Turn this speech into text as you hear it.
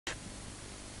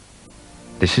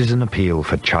This is an appeal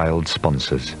for child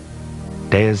sponsors.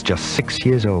 Daya's just 6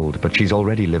 years old, but she's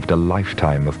already lived a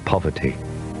lifetime of poverty.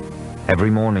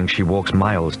 Every morning she walks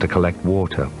miles to collect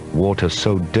water, water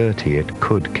so dirty it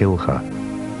could kill her.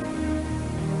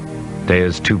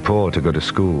 Daya's too poor to go to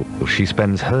school. She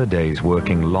spends her days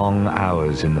working long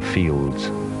hours in the fields.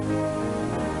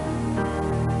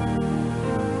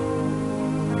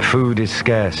 Food is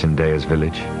scarce in Daya's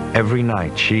village. Every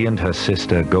night she and her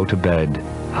sister go to bed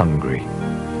hungry.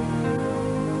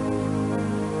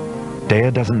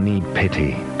 Daya doesn't need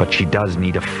pity, but she does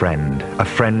need a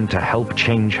friend to help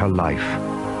change her life.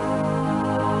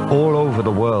 All over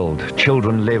the world,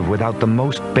 children live without the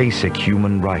most basic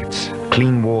human rights: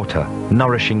 clean water,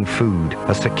 nourishing food,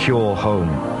 a secure home.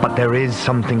 But there is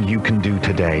something you can do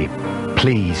today.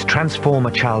 Please transform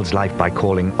a child's life by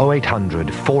calling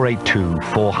 0800 482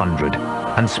 400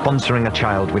 and sponsoring a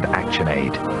child with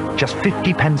ActionAid. Just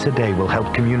 50 pence a day will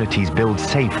help communities build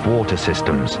safe water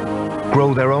systems,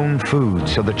 grow their own food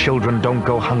so the children don't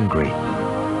go hungry,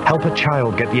 help a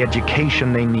child get the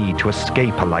education they need to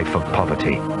escape a life of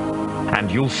poverty. And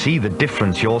you'll see the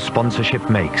difference your sponsorship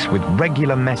makes with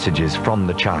regular messages from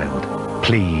the child.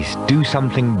 Please do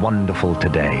something wonderful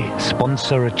today.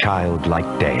 Sponsor a child like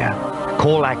Daya.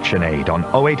 Call ActionAid on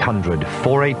 0800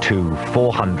 482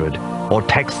 400 or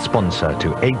text sponsor to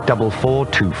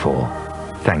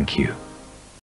 84424. Thank you.